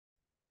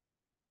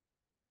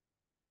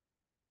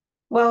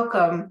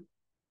Welcome.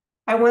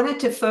 I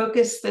wanted to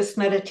focus this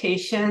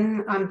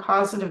meditation on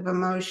positive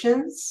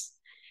emotions.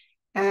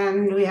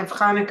 And we have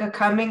Hanukkah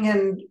coming,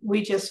 and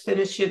we just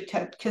finished Yud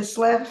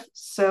Kislev.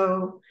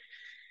 So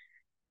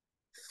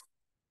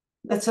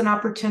that's an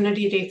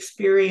opportunity to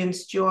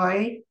experience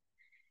joy.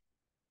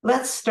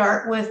 Let's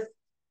start with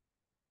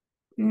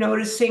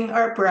noticing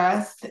our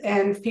breath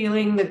and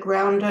feeling the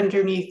ground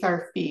underneath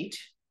our feet.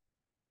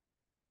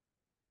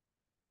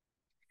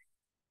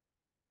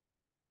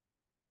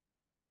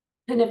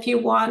 And if you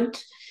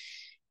want,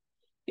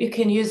 you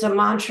can use a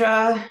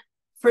mantra.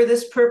 For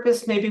this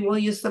purpose, maybe we'll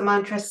use the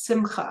mantra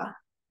Simcha.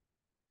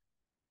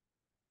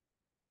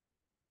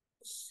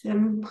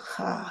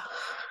 Simcha.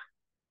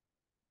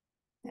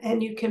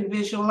 And you can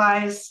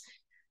visualize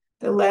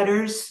the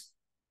letters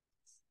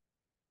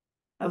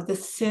of the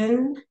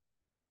Sin,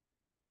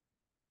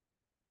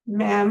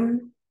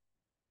 Mem,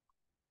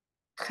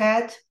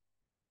 Chet,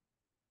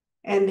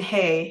 and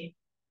Hey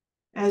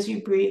as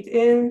you breathe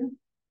in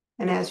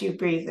and as you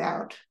breathe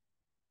out.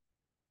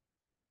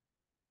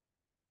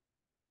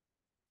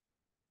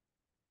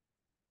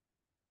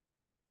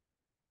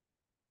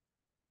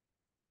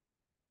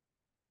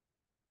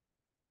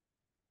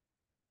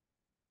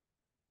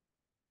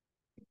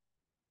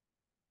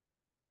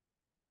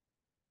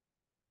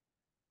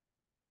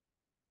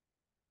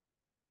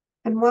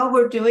 And while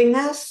we're doing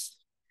this,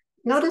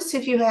 notice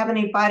if you have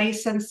any body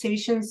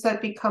sensations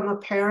that become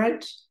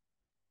apparent.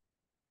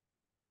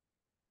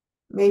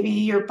 Maybe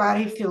your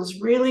body feels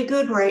really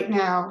good right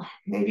now.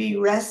 Maybe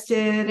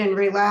rested and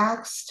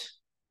relaxed.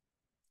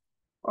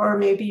 Or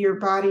maybe your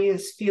body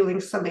is feeling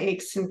some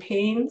aches and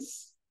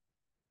pains.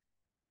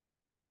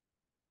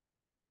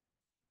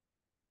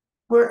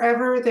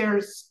 Wherever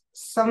there's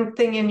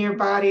something in your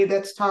body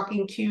that's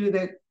talking to you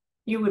that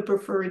you would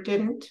prefer it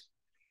didn't,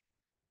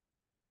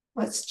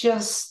 let's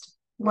just,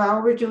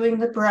 while we're doing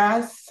the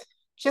breath,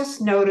 just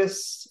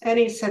notice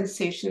any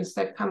sensations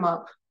that come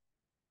up.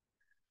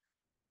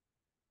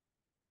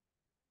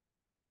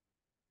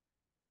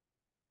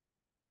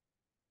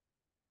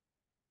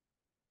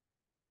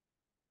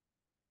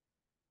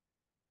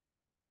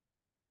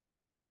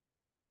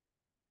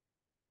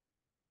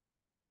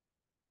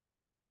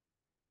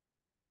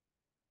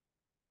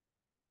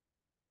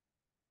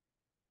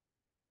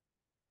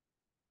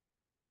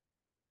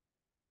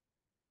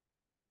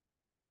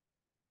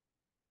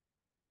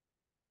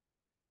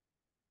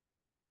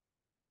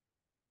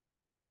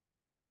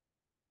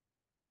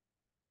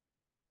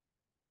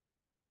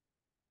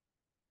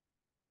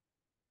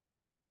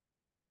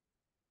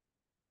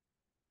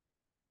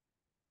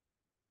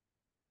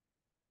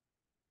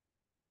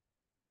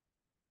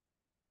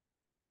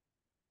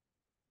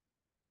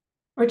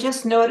 We're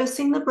just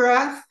noticing the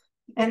breath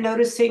and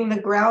noticing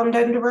the ground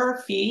under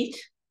our feet.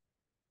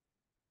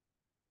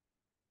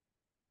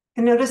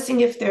 And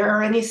noticing if there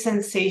are any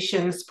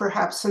sensations,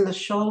 perhaps in the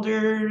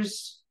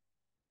shoulders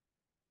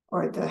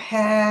or the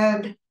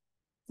head,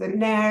 the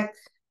neck,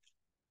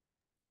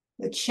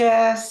 the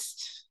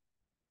chest,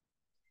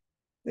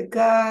 the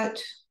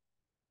gut.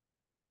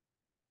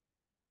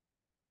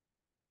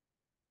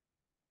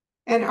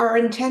 And our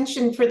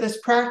intention for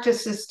this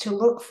practice is to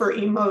look for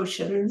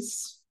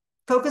emotions,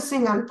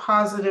 focusing on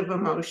positive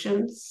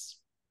emotions.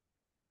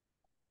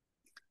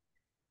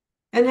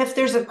 And if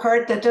there's a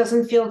part that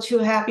doesn't feel too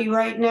happy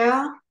right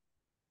now,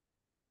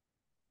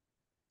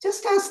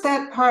 just ask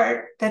that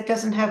part that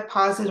doesn't have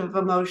positive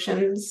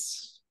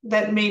emotions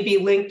that may be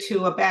linked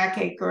to a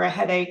backache or a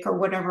headache or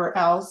whatever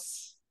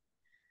else.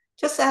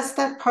 Just ask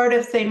that part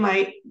if they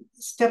might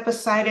step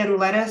aside and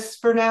let us,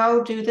 for now,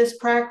 do this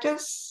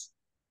practice.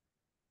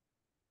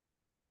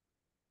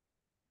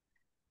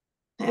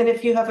 And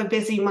if you have a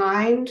busy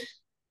mind,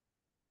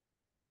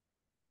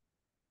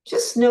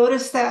 just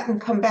notice that and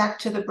come back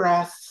to the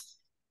breath.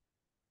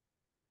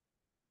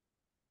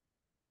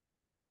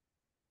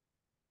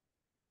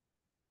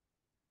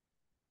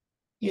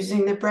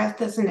 Using the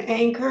breath as an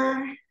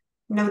anchor,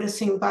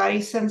 noticing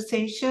body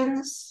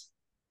sensations,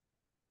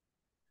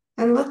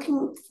 and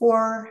looking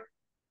for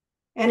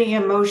any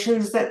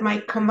emotions that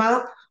might come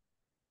up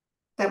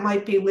that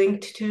might be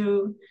linked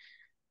to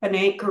an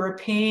ache or a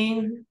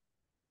pain,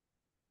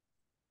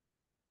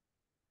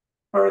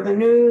 or the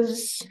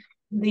news,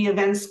 the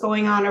events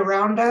going on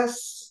around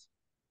us.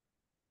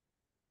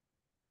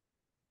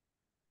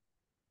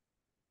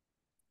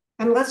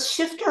 And let's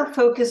shift our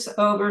focus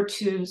over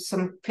to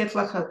some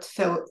Pitlach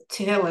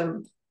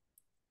Tehillim.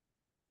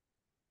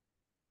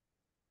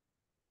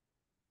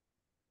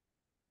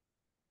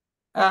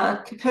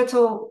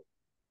 Kapitel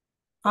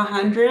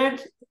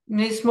 100,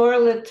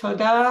 Mizmor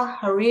LeTodah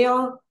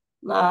Haril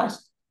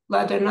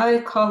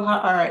L'Adonai Kol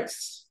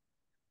Haaretz.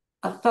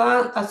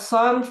 A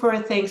song for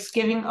a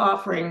thanksgiving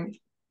offering.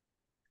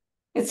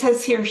 It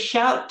says here,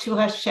 shout to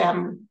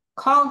Hashem,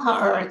 Kol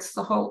Haaretz,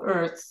 the whole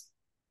earth.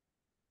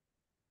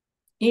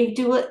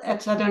 Ivdu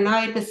et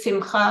Adonai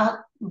b'simcha,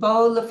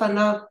 bo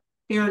lefanav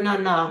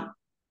birnana.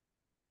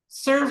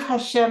 Serve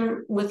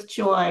Hashem with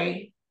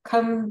joy,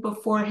 come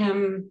before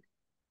him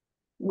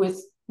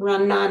with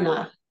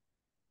ranana.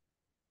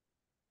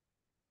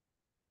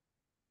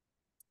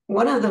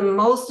 one of the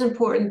most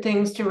important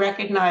things to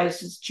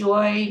recognize is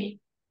joy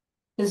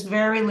is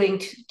very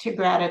linked to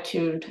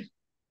gratitude.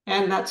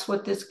 And that's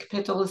what this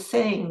kapitel is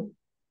saying.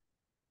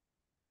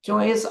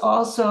 Joy is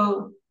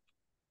also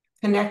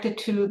connected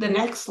to the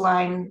next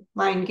line,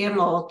 line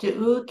Gimel,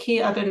 De'u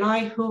ki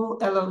Adonai hu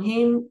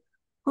Elohim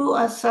hu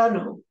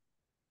asanu,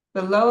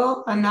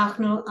 v'lo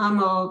anachnu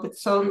amo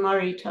b'tzon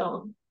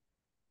marito.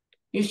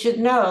 You should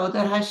know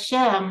that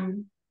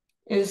Hashem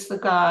is the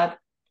God.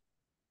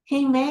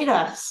 He made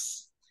us.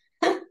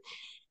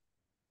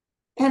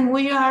 And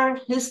we are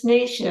his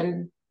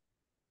nation,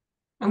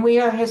 and we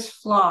are his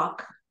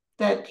flock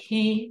that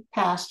he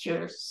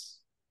pastures.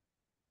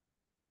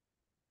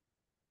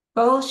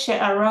 Bo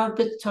she'aro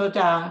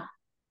b'todah,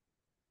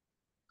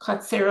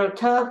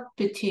 chatzerotav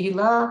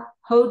b'tihila,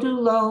 hodu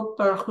lo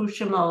baruch hu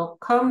shemo.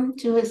 Come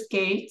to his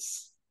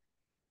gates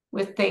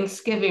with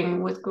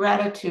thanksgiving, with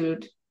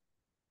gratitude,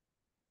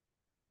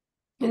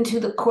 into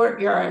the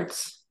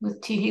courtyards with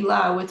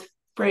tehillah, with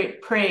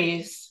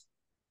praise.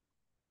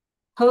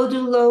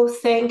 Hodu lo,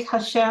 thank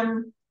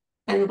Hashem,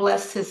 and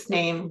bless his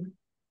name.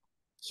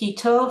 Ki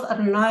tov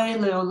Adonai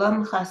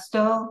leolam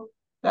chasto,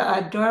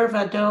 v'ador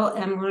vador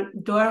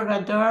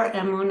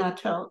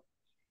emunato.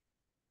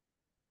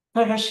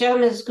 For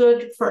Hashem is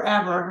good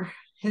forever.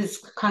 He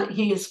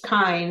is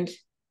kind.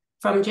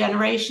 From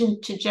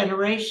generation to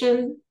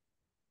generation,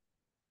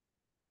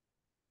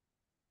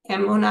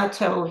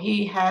 emunato,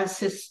 he has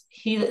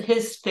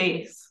his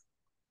faith.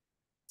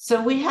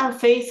 So we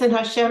have faith in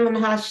Hashem, and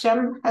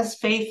Hashem has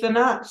faith in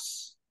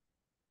us.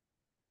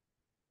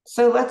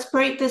 So let's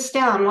break this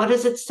down. What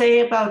does it say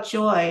about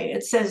joy?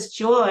 It says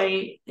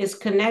joy is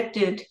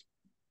connected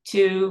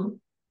to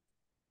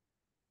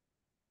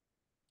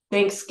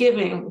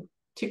thanksgiving,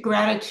 to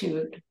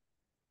gratitude.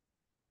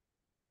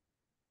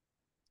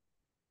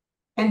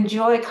 And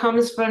joy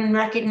comes from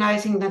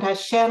recognizing that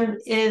Hashem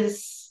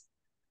is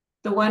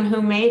the one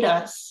who made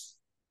us,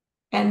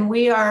 and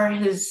we are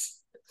his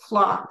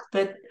flock,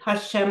 that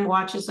Hashem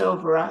watches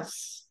over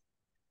us.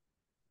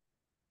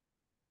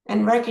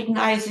 And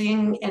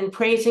recognizing and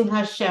praising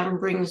Hashem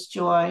brings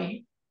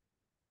joy.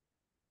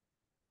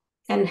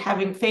 And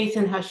having faith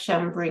in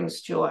Hashem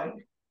brings joy.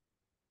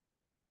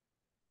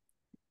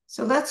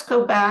 So let's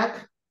go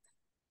back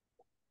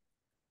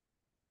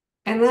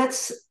and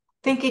let's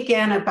think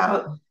again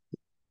about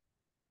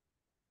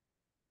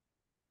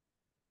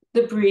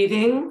the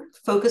breathing,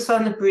 focus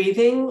on the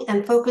breathing,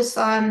 and focus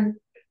on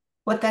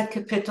what that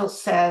kapitel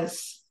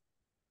says.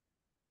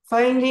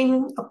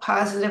 Finding a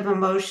positive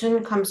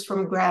emotion comes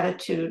from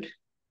gratitude.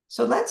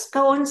 So let's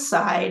go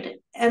inside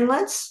and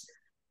let's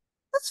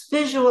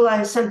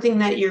visualize something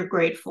that you're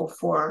grateful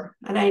for.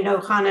 And I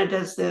know Hannah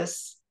does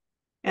this,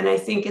 and I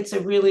think it's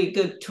a really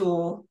good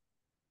tool.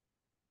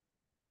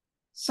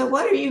 So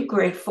what are you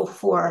grateful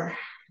for?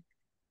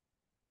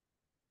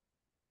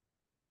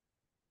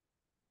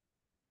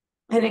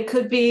 And it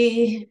could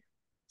be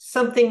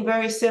something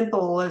very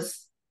simple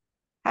as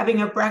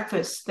having a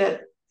breakfast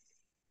that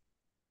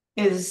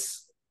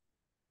is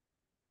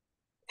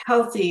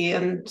healthy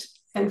and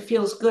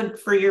feels good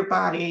for your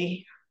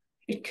body.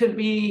 It could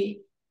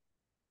be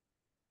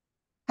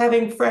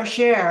having fresh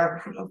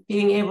air,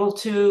 being able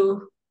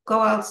to go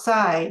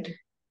outside.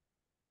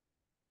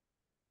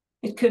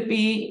 It could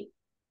be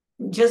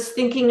just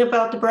thinking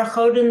about the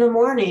brachot in the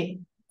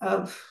morning,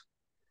 of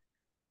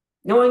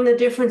knowing the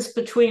difference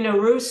between a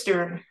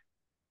rooster,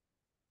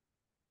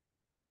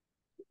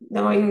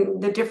 knowing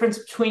the difference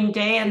between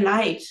day and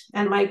night,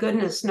 and my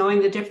goodness,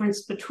 knowing the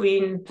difference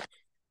between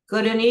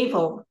good and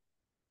evil.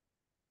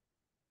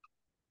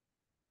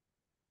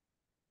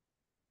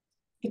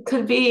 It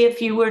could be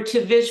if you were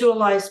to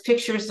visualize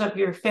pictures of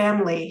your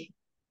family.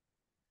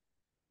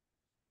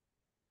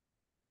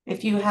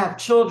 If you have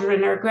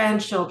children or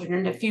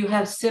grandchildren, if you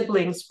have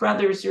siblings,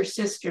 brothers or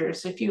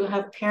sisters, if you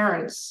have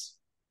parents,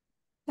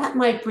 that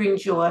might bring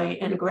joy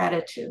and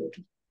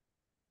gratitude.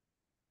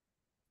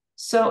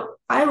 So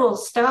I will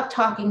stop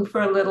talking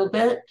for a little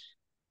bit,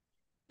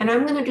 and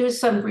I'm going to do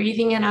some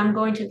breathing, and I'm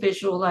going to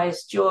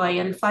visualize joy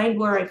and find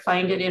where I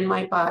find it in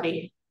my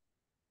body.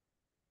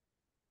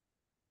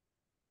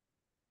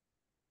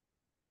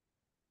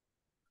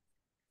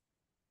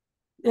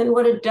 And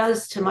what it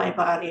does to my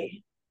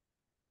body.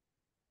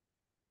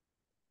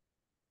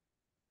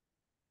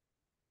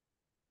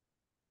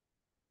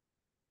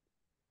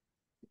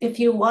 If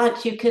you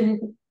want, you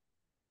can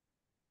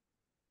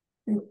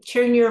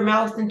turn your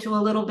mouth into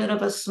a little bit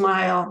of a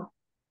smile,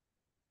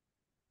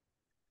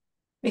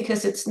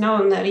 because it's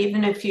known that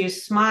even if you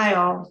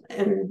smile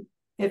and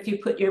if you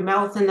put your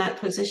mouth in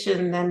that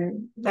position,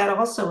 then that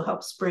also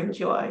helps bring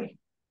joy.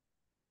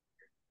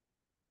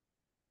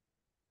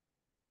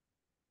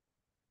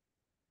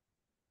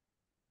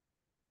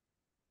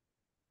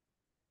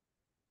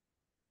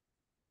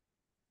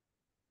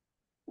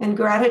 And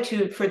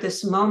gratitude for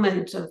this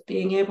moment of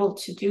being able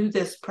to do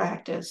this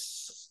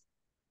practice.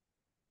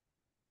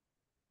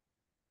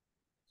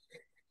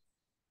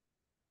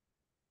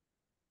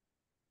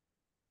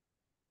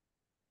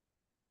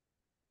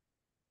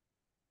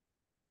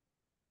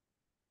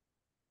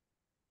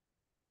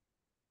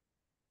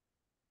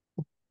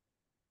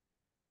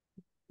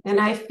 And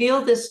I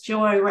feel this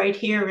joy right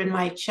here in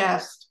my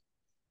chest.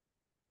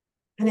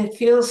 And it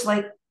feels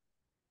like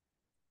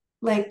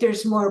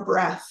there's more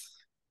breath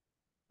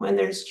when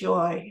there's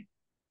joy.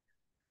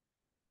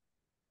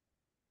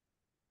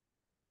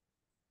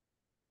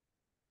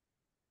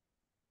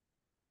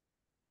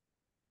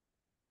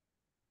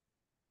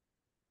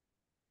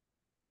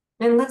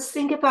 And let's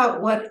think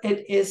about what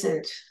it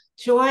isn't.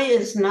 Joy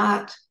is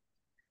not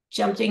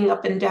jumping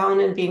up and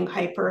down and being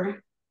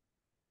hyper.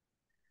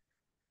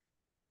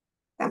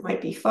 That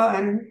might be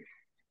fun.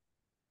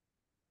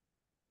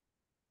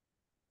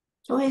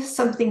 Joy is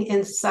something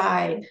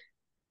inside.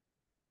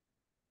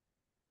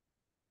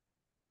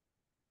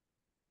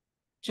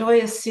 Joy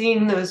is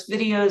seeing those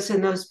videos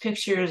and those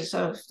pictures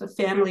of the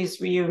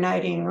families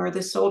reuniting or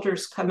the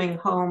soldiers coming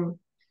home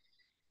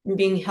and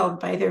being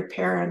held by their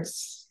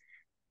parents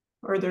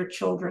or their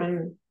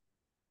children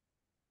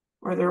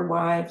or their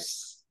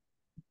wives.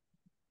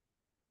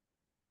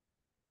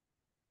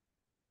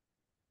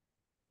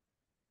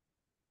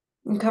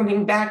 And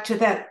coming back to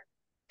that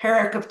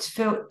parak of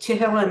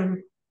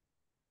Tehillim,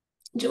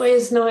 joy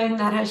is knowing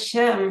that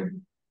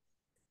Hashem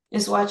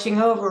is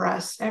watching over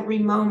us every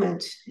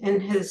moment,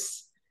 and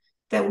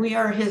that we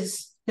are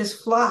his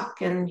flock,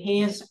 and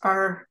he is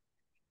our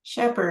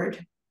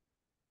shepherd.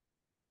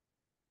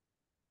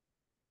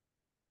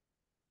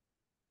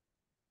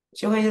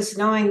 Joy is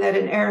knowing that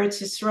in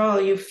Eretz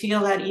Yisrael, you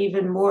feel that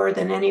even more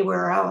than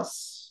anywhere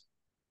else.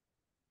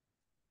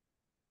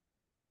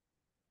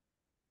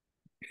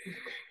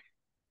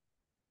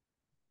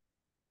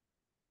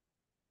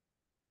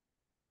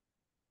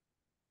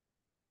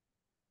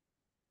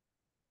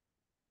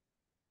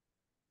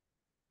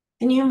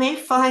 And you may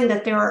find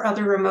that there are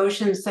other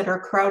emotions that are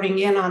crowding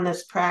in on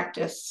this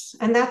practice,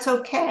 and that's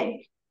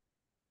okay.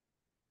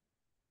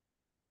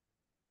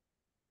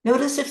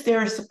 Notice if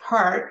there's a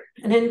part,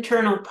 an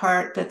internal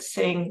part that's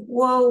saying,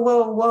 whoa,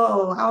 whoa,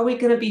 whoa, how are we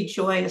going to be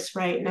joyous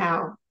right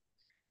now?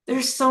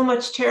 There's so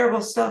much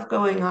terrible stuff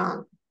going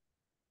on.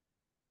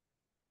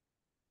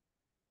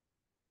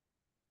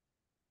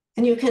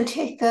 And you can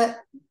take that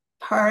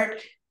part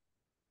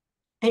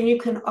and you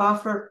can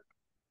offer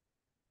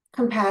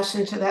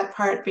compassion to that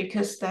part,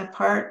 because that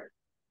part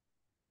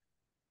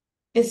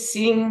is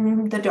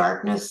seeing the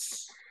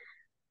darkness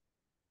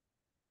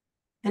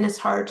and it's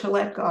hard to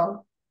let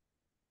go.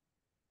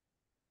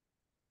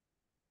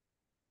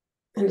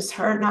 And it's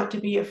hard not to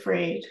be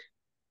afraid.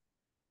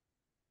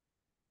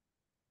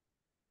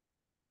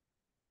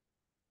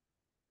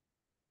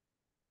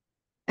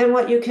 And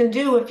what you can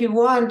do if you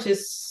want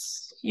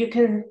is you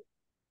can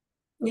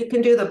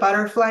do the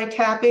butterfly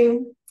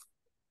tapping,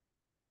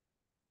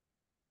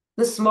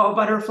 the small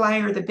butterfly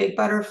or the big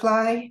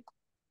butterfly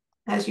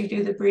as you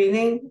do the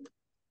breathing.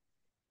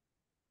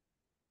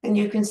 And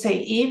you can say,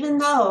 even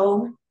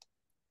though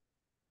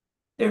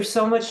there's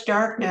so much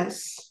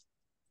darkness,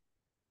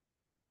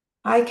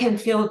 I can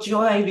feel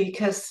joy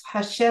because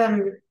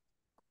Hashem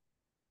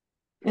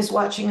is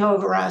watching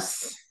over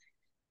us.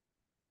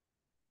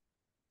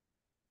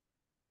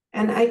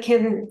 And I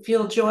can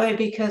feel joy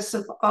because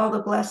of all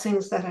the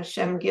blessings that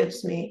Hashem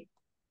gives me.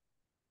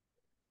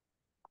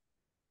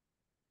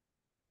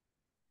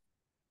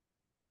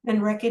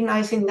 And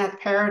recognizing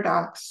that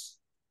paradox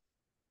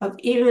of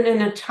even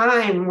in a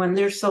time when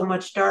there's so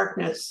much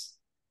darkness,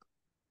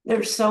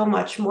 there's so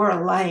much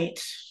more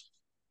light.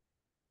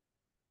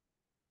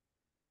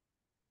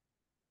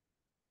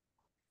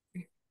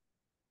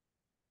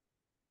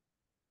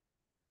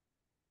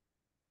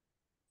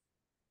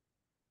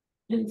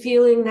 And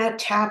feeling that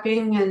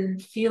tapping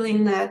and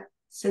feeling that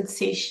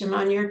sensation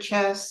on your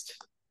chest.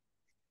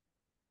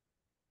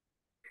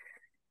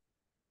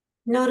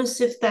 Notice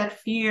if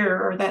that fear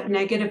or that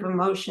negative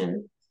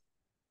emotion,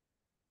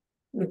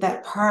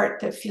 that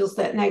part that feels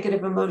that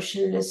negative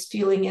emotion, is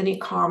feeling any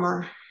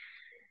calmer.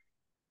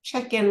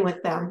 Check in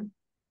with them.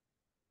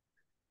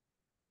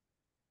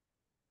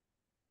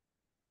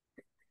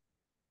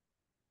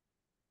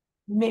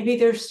 Maybe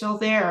they're still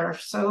there,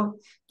 so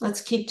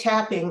let's keep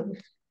tapping.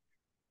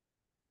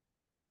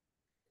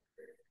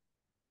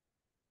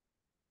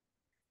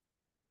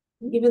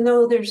 Even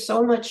though there's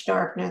so much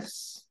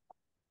darkness,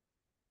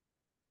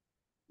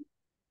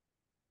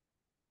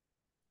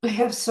 I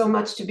have so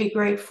much to be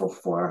grateful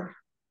for.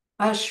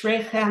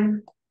 Ashrechem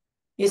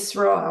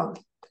Yisrael.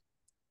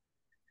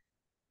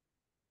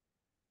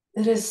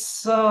 It is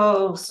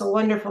so, so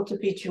wonderful to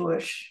be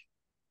Jewish.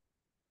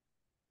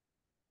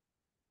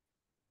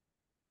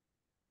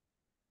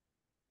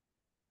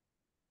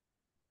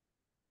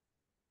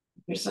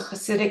 There's a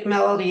Hasidic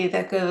melody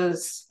that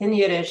goes in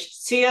Yiddish,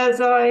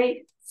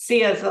 Tziyazai,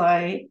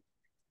 Tziyazai,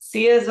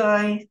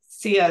 Tziyazai,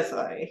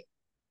 Tziyazai.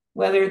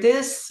 Whether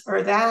this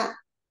or that,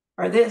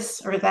 or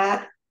this or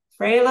that,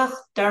 Freilach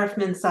darf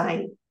man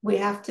sein. We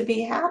have to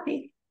be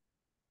happy.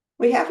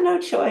 We have no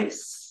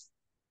choice.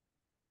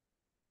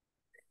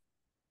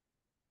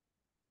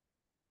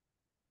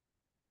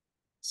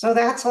 So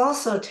that's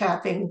also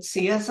tapping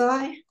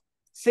Tziyazai,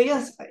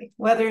 Tziyazai,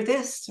 whether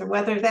this or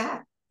whether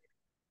that.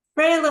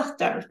 Freilach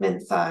darf man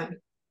sein.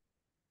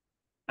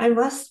 I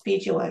must be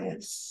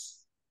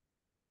joyous.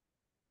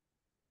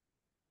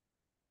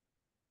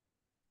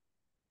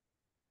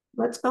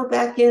 Let's go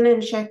back in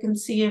and check and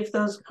see if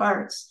those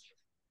parts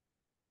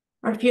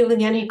are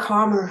feeling any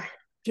calmer.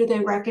 Do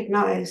they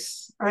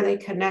recognize? Are they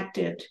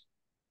connected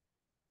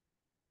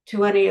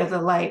to any of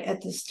the light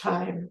at this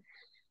time?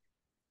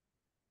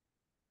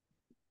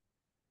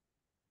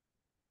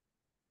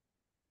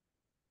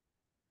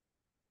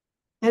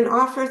 And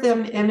offer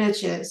them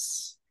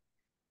images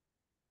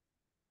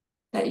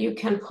that you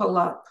can pull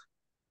up.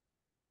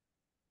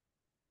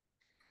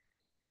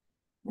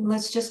 And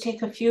let's just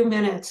take a few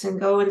minutes and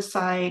go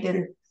inside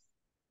and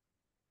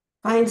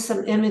find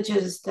some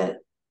images that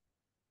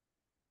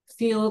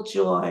feel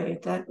joy,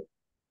 that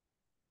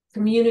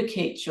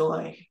communicate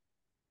joy,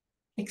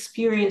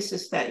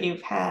 experiences that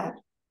you've had,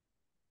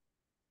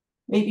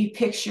 maybe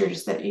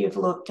pictures that you've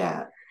looked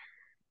at.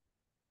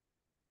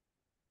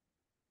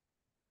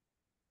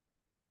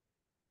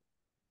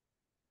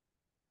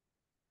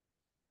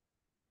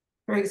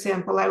 For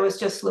example, I was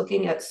just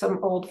looking at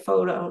some old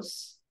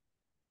photos,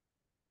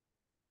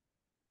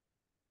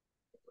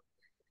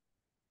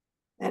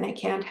 and I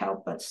can't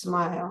help but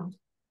smile.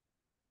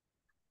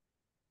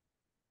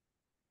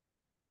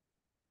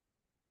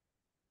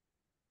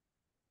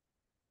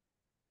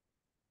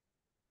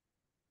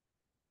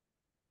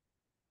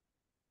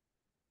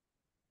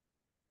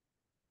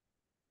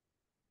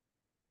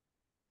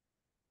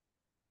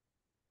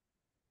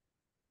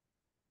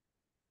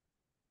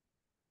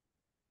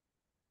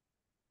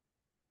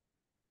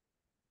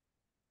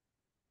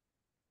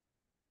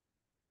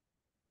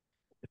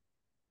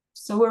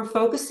 So we're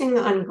focusing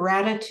on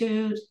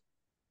gratitude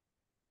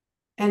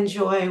and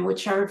joy,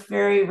 which are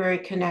very, very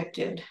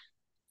connected.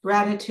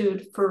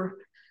 Gratitude for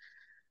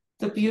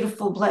the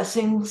beautiful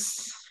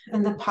blessings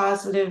and the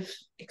positive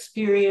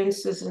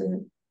experiences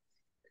and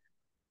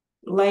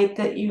light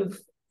that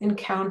you've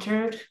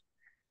encountered.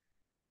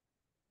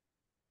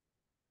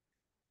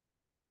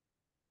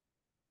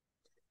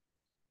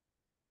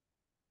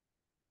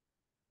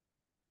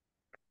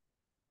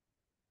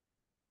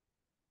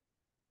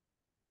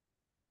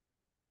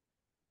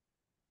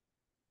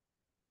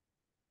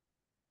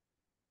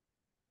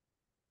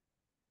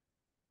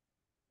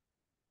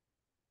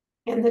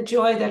 And the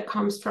joy that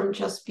comes from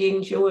just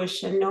being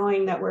Jewish and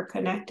knowing that we're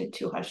connected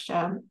to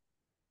Hashem.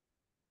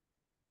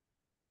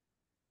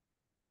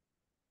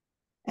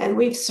 And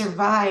we've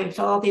survived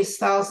all these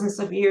thousands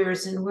of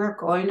years, and we're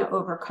going to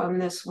overcome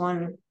this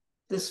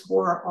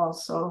war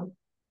also.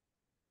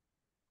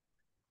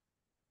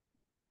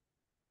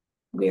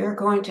 We are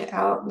going to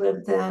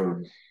outlive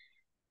them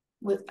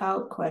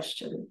without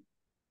question.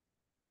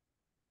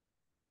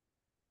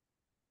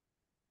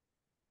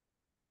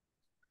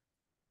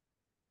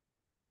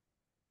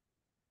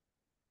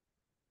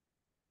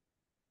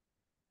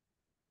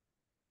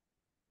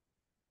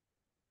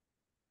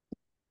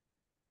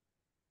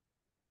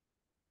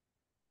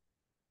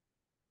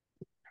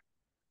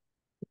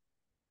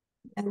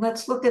 And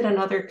let's look at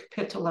another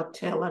kapitel of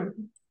Tehillim.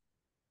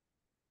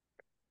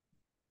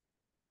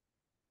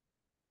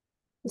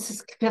 This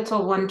is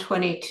kapitel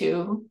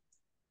 122.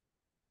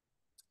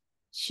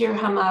 Shir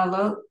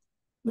Hamalot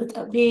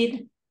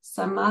l'David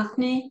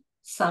Samachti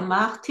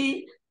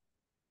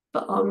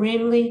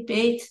Ba'omrim li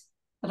Beit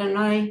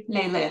Adonai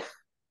Lelech.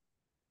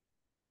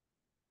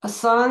 A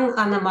song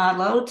on the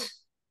Malot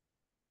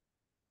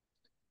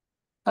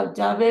of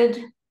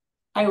David.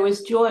 I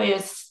was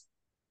joyous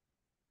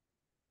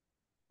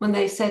when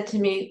they said to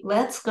me,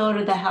 let's go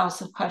to the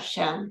house of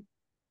Hashem.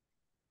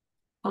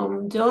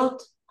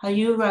 Omdot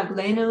hayu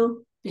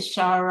raglenu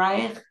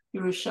b'sha'arayich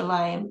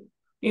Yerushalayim.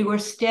 We were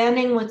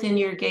standing within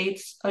your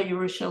gates, O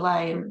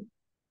Yerushalayim.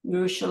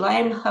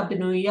 Yerushalayim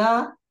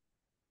habnuya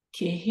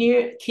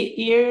ki'ir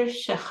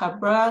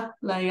shechabra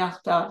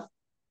layachdav.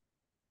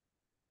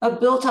 A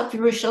built-up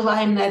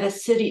Yerushalayim, that a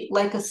city,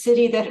 like a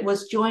city that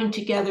was joined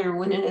together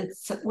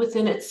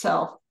within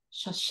itself.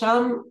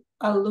 Shasham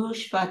alu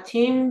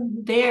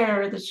shvatim,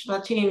 there the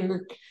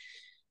shvatim,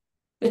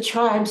 the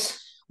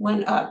tribes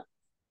went up.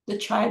 The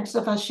tribes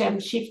of Hashem,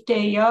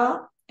 Shiftei Yah,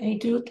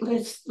 Edut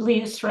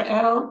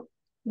LiYisrael,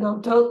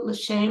 Lodot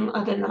L'Shem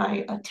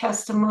Adonai, a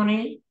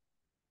testimony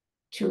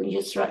to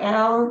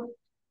Yisrael,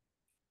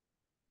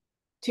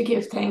 to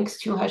give thanks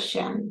to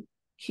Hashem.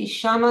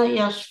 Kishama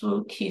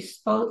Yashvu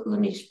Kisot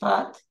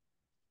L'Mishpat,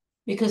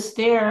 because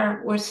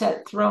there were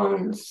set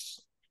thrones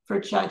for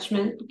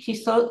judgment.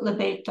 Kisot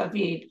L'Beit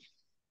David,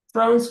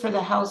 thrones for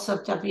the house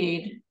of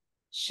David.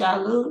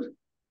 Shalu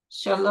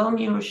Shalom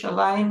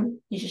Yerushalayim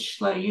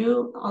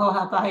Yishlayu Al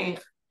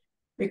Habayich.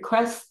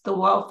 Request the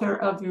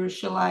welfare of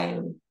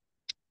Yerushalayim.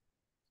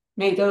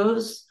 May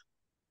those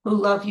who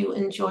love you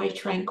enjoy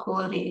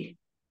tranquility.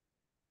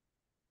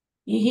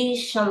 Yihi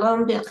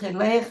Shalom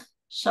B'Chelech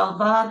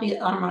Shalva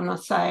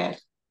B'Armonasayach.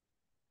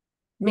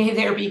 May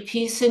there be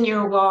peace in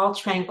your wall,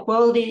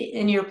 tranquility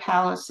in your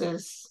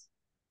palaces.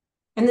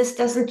 And this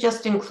doesn't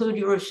just include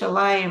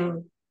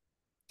Yerushalayim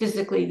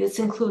physically. This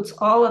includes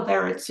all of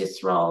Eretz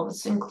Yisrael.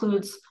 This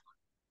includes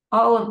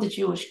all of the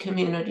Jewish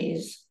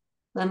communities.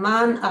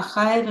 Leman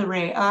achai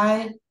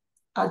v're'ai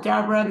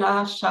Adabra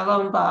na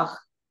shalom bach,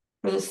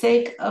 for the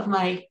sake of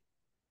my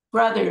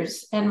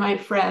brothers and my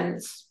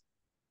friends,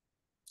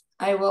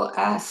 I will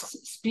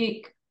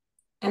speak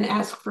and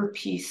ask for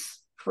peace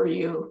for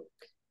you.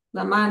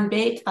 Laman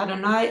Beit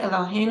Adonai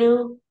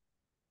Eloheinu,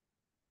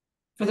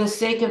 for the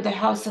sake of the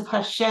house of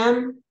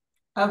Hashem,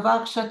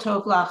 Avak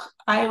Shatov Lach,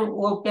 I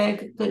will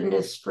beg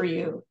goodness for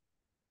you.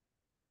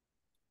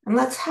 And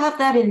let's have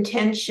that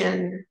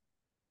intention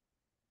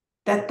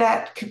that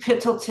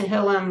Kapitel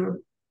Tehillim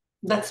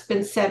that's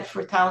been said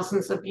for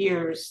thousands of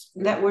years,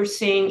 that we're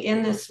saying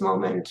in this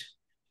moment,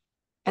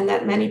 and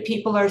that many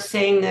people are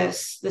saying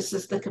this. This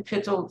is the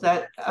Kapitel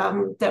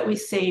that we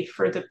say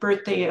for the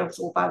birthday of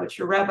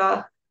Lubavitcher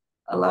Rebbe,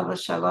 Alav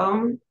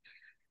Shalom,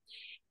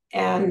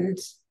 and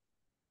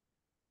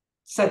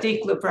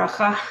Sadiq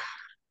Lebracha.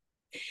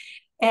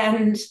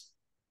 And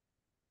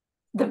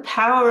the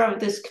power of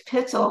this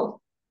Kapitel,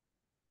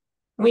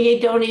 we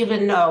don't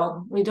even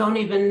know. We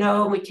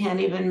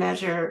can't even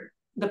measure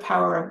the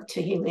power of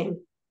Tehillim.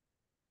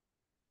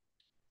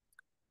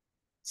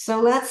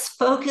 So let's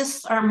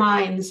focus our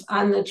minds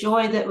on the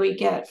joy that we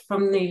get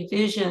from the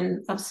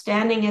vision of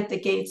standing at the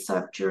gates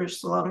of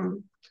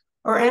Jerusalem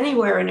or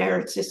anywhere in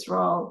Eretz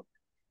Yisrael,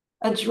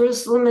 a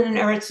Jerusalem and an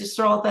Eretz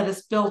Yisrael that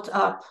is built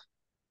up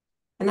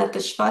and that the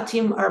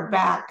Shvatim are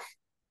back.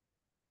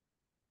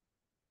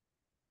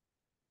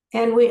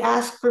 And we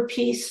ask for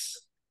peace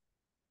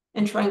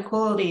and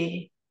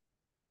tranquility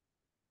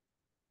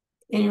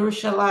in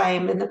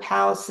Yerushalayim, in the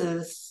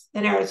palaces,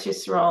 in Eretz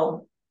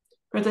Yisrael.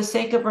 For the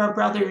sake of our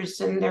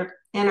brothers and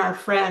our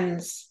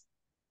friends,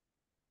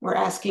 we're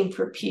asking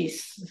for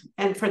peace.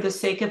 And for the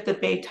sake of the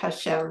Beit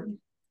Hashem.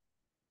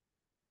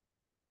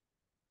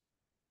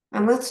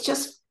 And let's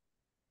just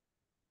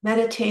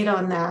meditate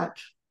on that,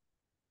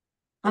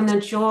 on the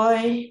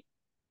joy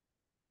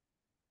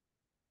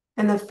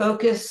and the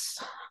focus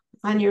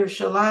on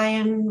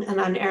Yerushalayim and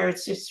on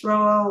Eretz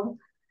Yisrael,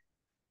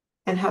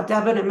 and how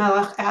David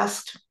HaMelech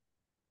asked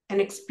and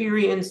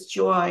experienced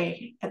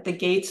joy at the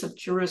gates of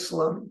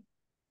Jerusalem.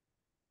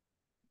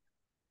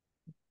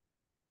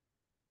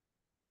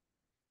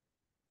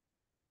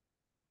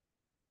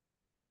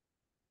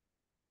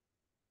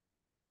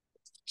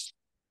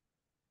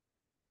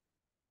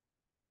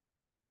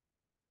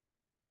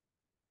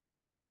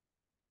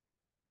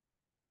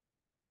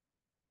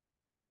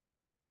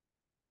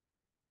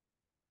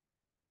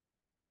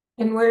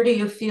 And where do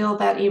you feel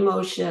that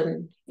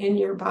emotion in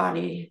your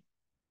body?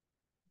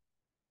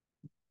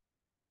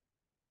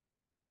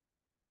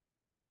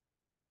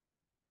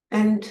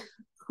 And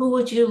who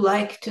would you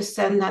like to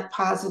send that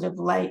positive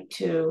light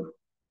to?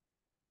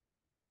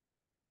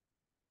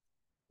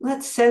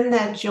 Let's send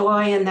that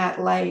joy and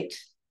that light,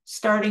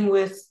 starting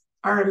with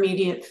our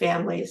immediate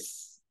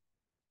families.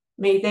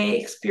 May they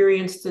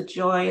experience the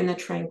joy and the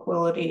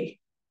tranquility.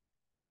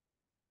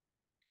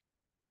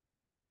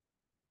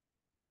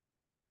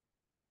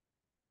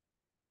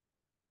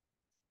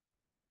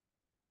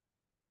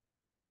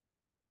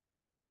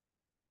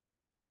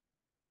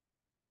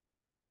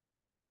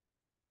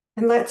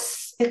 And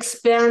let's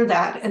expand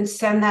that and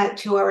send that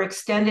to our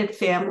extended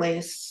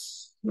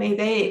families. May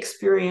they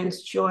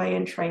experience joy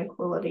and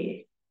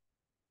tranquility.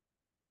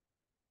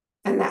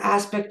 And the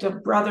aspect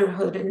of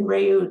brotherhood and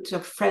reut,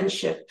 of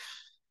friendship.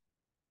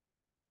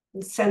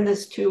 And send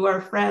this to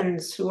our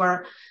friends who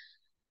are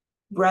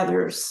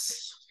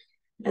brothers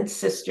and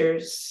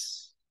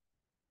sisters.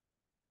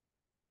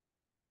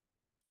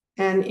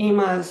 And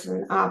imas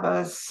and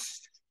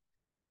abbas.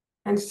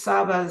 And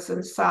sabas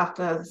and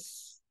satas.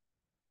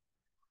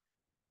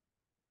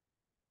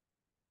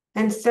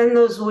 And send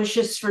those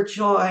wishes for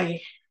joy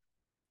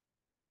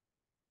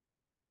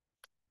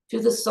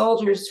to the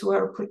soldiers who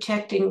are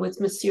protecting with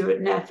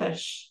Mesirat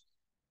Nefesh,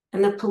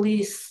 and the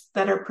police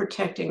that are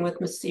protecting with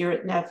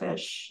Mesirat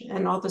Nefesh,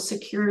 and all the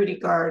security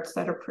guards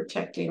that are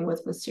protecting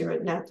with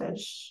Mesirat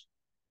Nefesh.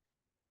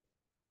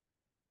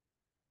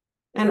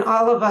 And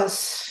all of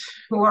us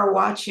who are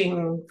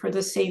watching for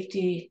the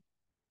safety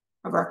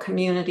of our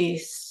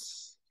communities.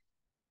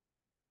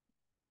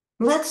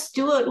 Let's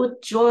do it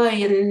with joy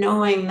and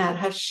knowing that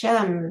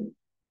Hashem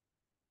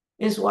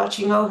is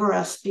watching over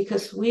us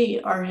because we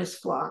are his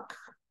flock.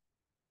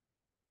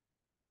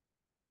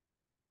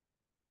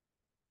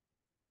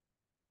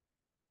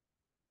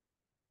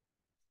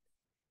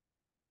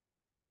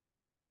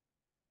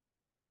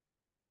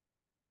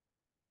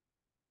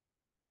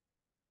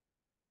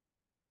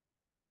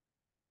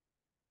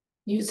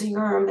 Using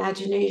our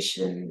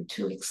imagination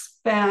to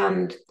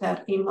expand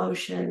that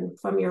emotion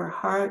from your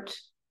heart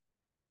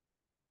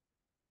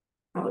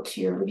out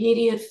to your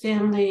immediate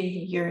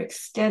family, your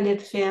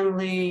extended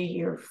family,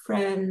 your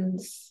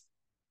friends,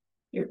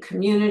 your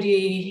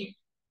community,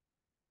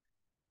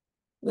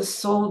 the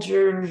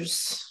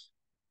soldiers,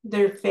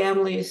 their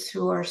families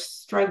who are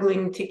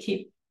struggling to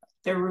keep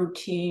their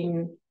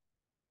routine,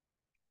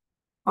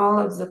 all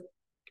of the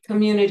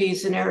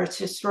communities in Eretz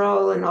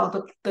Yisrael and all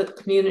the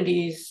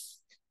communities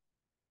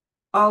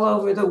all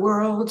over the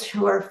world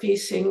who are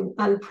facing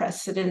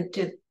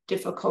unprecedented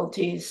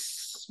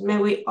difficulties. May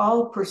we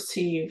all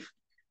perceive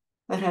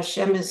that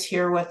Hashem is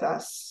here with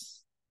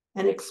us,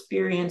 and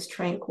experience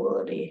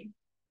tranquility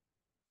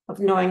of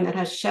knowing that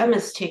Hashem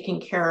is taking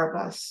care of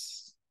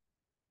us.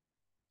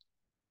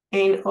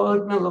 Ein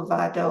od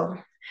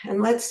milvado.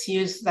 And let's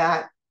use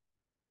that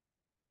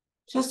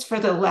just for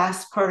the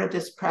last part of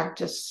this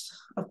practice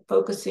of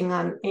focusing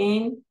on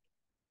Ein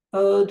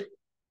od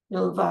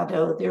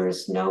milvado. There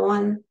is no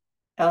one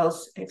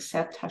else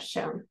except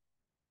Hashem.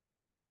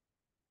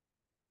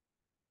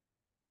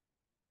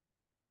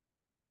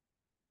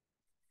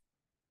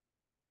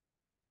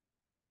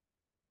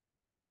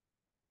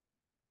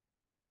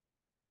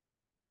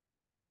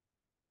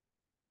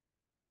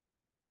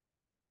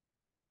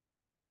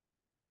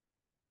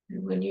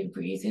 And when you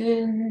breathe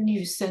in,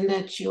 you send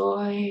that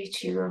joy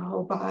to your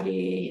whole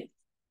body.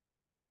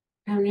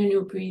 And when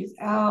you breathe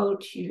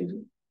out,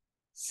 you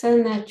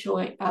send that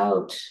joy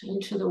out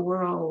into the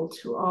world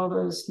to all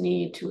those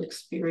need to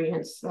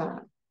experience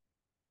that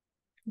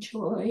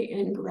joy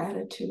and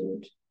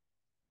gratitude.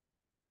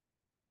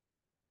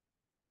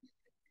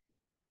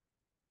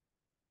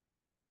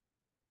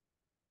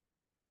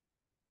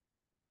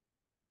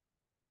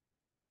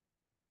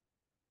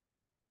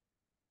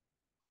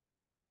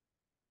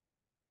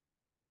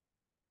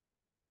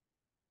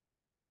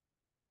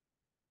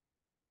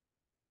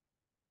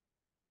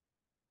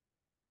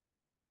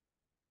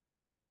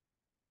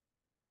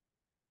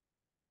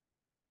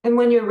 And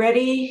when you're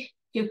ready,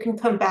 you can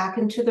come back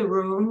into the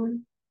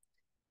room,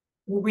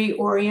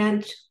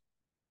 reorient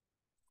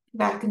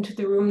back into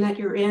the room that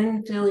you're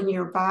in, feeling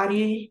your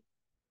body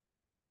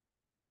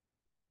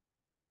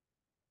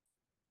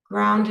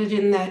grounded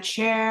in that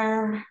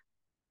chair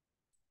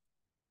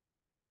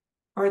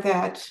or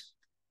that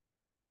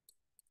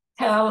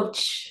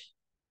couch.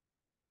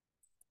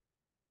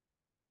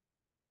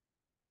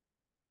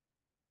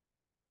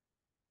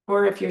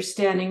 Or if you're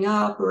standing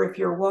up or if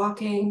you're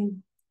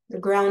walking, the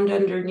ground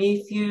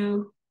underneath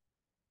you.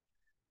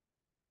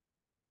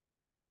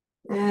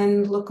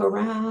 And look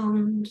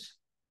around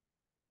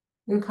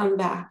and come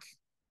back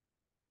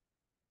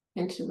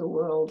into the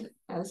world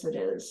as it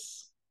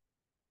is.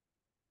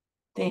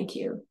 Thank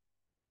you.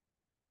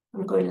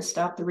 I'm going to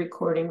stop the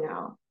recording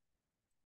now.